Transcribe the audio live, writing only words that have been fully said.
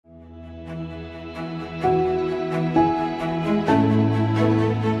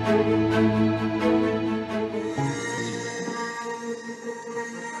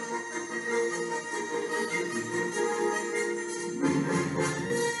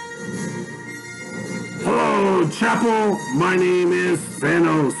Hello, Chapel. My name is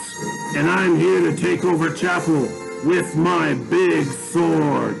Thanos, and I'm here to take over Chapel with my big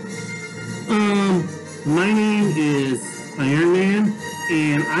sword. My name is Iron Man,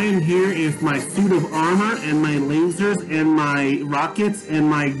 and I am here with my suit of armor and my lasers and my rockets and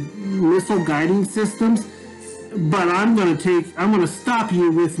my missile guiding systems. But I'm gonna stop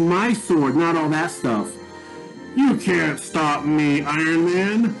you with my sword, not all that stuff. You can't stop me, Iron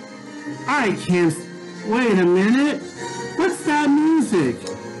Man. I can't. Wait a minute. What's that music?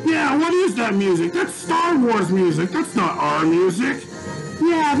 Yeah, what is that music? That's Star Wars music. That's not our music.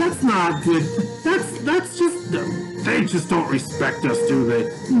 Yeah, that's not good. That's just. They just don't respect us, do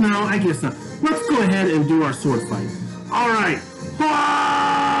they? No, I guess not. Let's go ahead and do our sword fight. All right.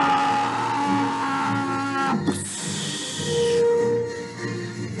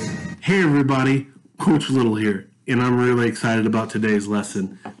 Hey everybody, Coach Little here, and I'm really excited about today's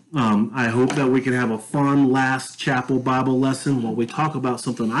lesson. I hope that we can have a fun last chapel Bible lesson where we talk about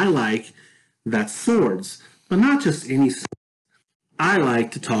something I like, that's swords, but not just any sword. I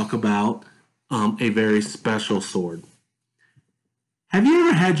like to talk about a very special sword. Have you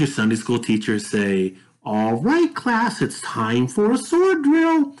ever had your Sunday school teacher say, "All right, class, it's time for a sword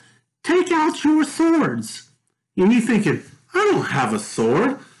drill. Take out your swords." And you're thinking, I don't have a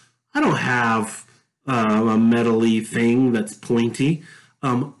sword. I don't have a metal-y thing that's pointy.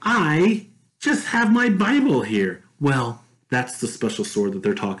 I just have my Bible here. Well, that's the special sword that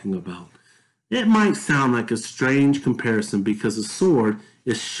they're talking about. It might sound like a strange comparison because a sword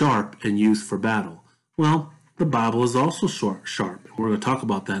is sharp and used for battle. Well, the Bible is also sharp. We're going to talk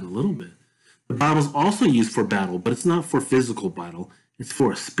about that in a little bit. The Bible is also used for battle, but it's not for physical battle. It's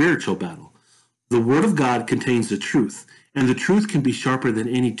for a spiritual battle. The Word of God contains the truth, and the truth can be sharper than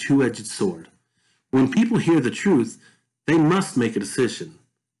any two-edged sword. When people hear the truth, they must make a decision.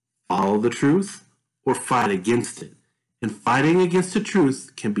 Follow the truth or fight against it. And fighting against the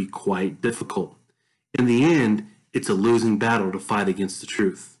truth can be quite difficult. In the end, it's a losing battle to fight against the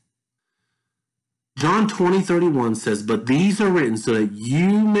truth. John 20:31 says, "But these are written so that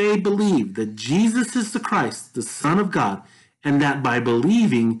you may believe that Jesus is the Christ, the Son of God, and that by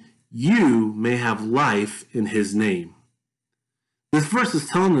believing you may have life in his name." This verse is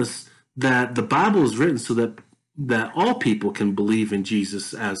telling us that the Bible is written so that all people can believe in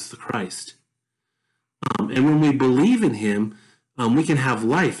Jesus as the Christ. And when we believe in him, we can have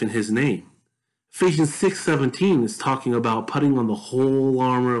life in his name. Ephesians 6:17 is talking about putting on the whole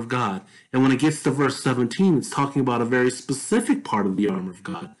armor of God. And when it gets to verse 17, it's talking about a very specific part of the armor of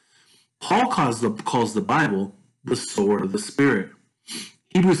God. Paul calls the Bible the sword of the Spirit.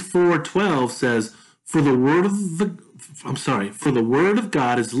 Hebrews 4:12 says, For the word of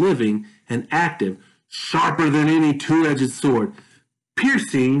God is living and active, sharper than any two-edged sword,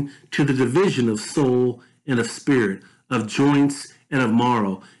 piercing to the division of soul and of spirit, of joints and of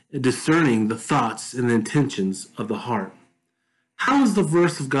marrow, discerning the thoughts and the intentions of the heart. How is the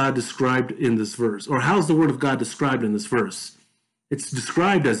verse of God described in this verse? Or how is the word of God described in this verse? It's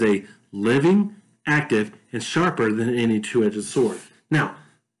described as a living, active, and sharper than any two-edged sword. Now,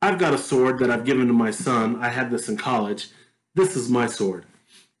 I've got a sword that I've given to my son. I had this in college. This is my sword.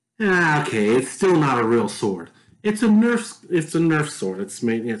 Okay, it's still not a real sword. It's a Nerf sword. It's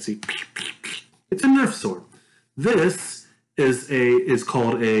made, it's a Nerf sword. This is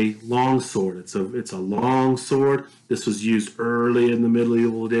called a long sword. It's a long sword. This was used early in the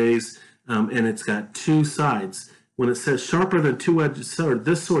medieval days, and it's got two sides. When it says sharper than two-edged sword,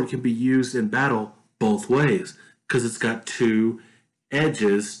 this sword can be used in battle both ways because it's got two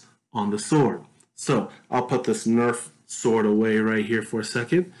edges on the sword. So I'll put this Nerf sword away right here for a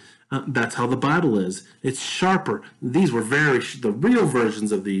second. That's how the Bible is. It's sharper. The real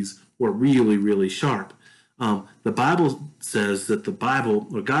versions of these were really, really sharp. The Bible says that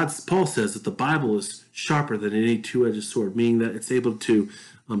Paul says that the Bible is sharper than any two-edged sword, meaning that it's able to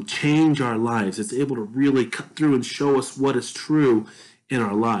change our lives. It's able to really cut through and show us what is true in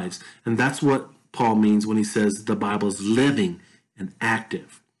our lives. And that's what Paul means when he says the Bible is living and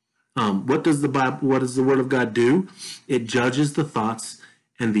active. What does the Word of God do? It judges the thoughts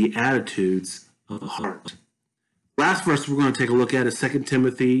and the attitudes of the heart. Last verse we're going to take a look at is 2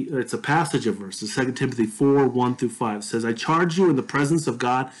 Timothy. It's a passage of verses. 2 Timothy 4:1-5 It says, "I charge you in the presence of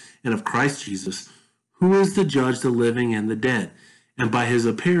God and of Christ Jesus, who is to judge the living and the dead, and by his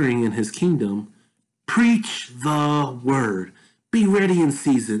appearing in his kingdom, preach the word. Be ready in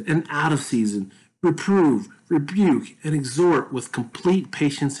season and out of season. Reprove, rebuke, and exhort with complete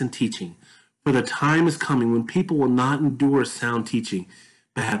patience and teaching. For the time is coming when people will not endure sound teaching,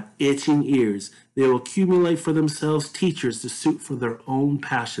 but have itching ears. They will accumulate for themselves teachers to suit for their own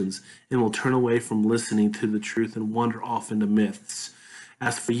passions and will turn away from listening to the truth and wander off into myths.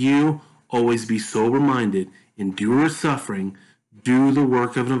 As for you, always be sober-minded, endure suffering, do the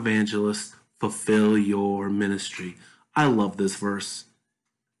work of an evangelist, fulfill your ministry. I love this verse.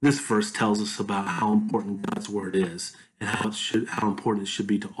 This verse tells us about how important God's word is and how important it should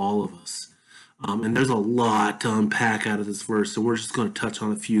be to all of us. And there's a lot to unpack out of this verse, so we're just going to touch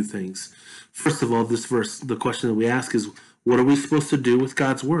on a few things. First of all, this verse, the question that we ask is, what are we supposed to do with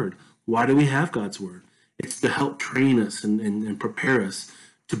God's word? Why do we have God's word? It's to help train us and prepare us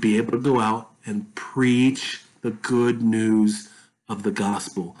to be able to go out and preach the good news of the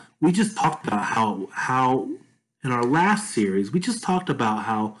gospel. We just talked about how in our last series, we just talked about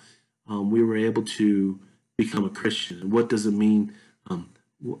how we were able to become a Christian. What does it mean?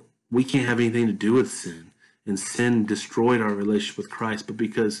 We can't have anything to do with sin, and sin destroyed our relationship with Christ. But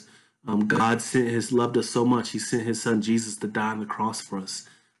because God loved us so much, He sent His Son Jesus to die on the cross for us.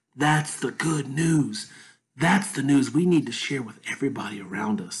 That's the good news. That's the news we need to share with everybody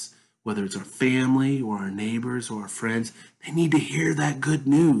around us, whether it's our family or our neighbors or our friends. They need to hear that good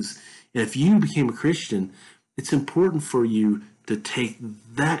news. And if you became a Christian, it's important for you to take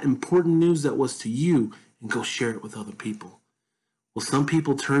that important news that was to you and go share it with other people. Will some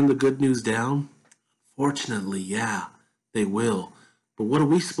people turn the good news down? Fortunately, yeah, they will. But what are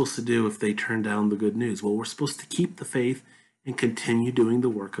we supposed to do if they turn down the good news? Well, we're supposed to keep the faith and continue doing the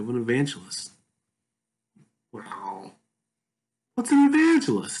work of an evangelist. Wow. What's an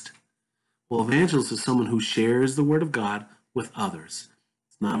evangelist? Well, evangelist is someone who shares the word of God with others.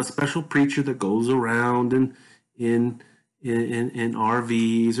 It's not a special preacher that goes around in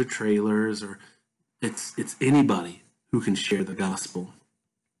RVs or trailers, or it's anybody who can share the gospel.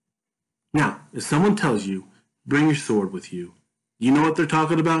 Now, if someone tells you, bring your sword with you, you know what they're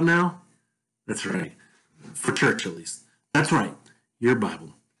talking about now? That's right. For church, at least. That's right. Your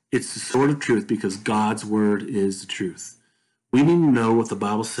Bible. It's the sword of truth because God's word is the truth. We need to know what the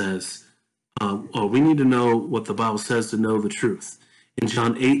Bible says. We need to know what the Bible says to know the truth. In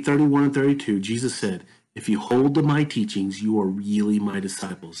John 8:31 and 32, Jesus said, if you hold to my teachings, you are really my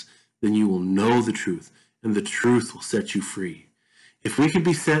disciples. Then you will know the truth, and the truth will set you free. If we can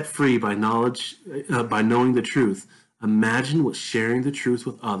be set free by by knowing the truth, imagine what sharing the truth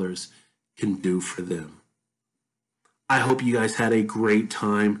with others can do for them. I hope you guys had a great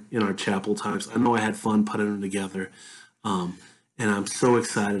time in our chapel times. I know I had fun putting them together, and I'm so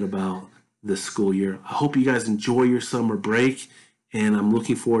excited about this school year. I hope you guys enjoy your summer break, and I'm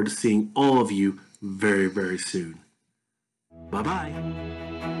looking forward to seeing all of you very, very soon.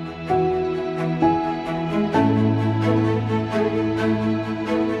 Bye-bye.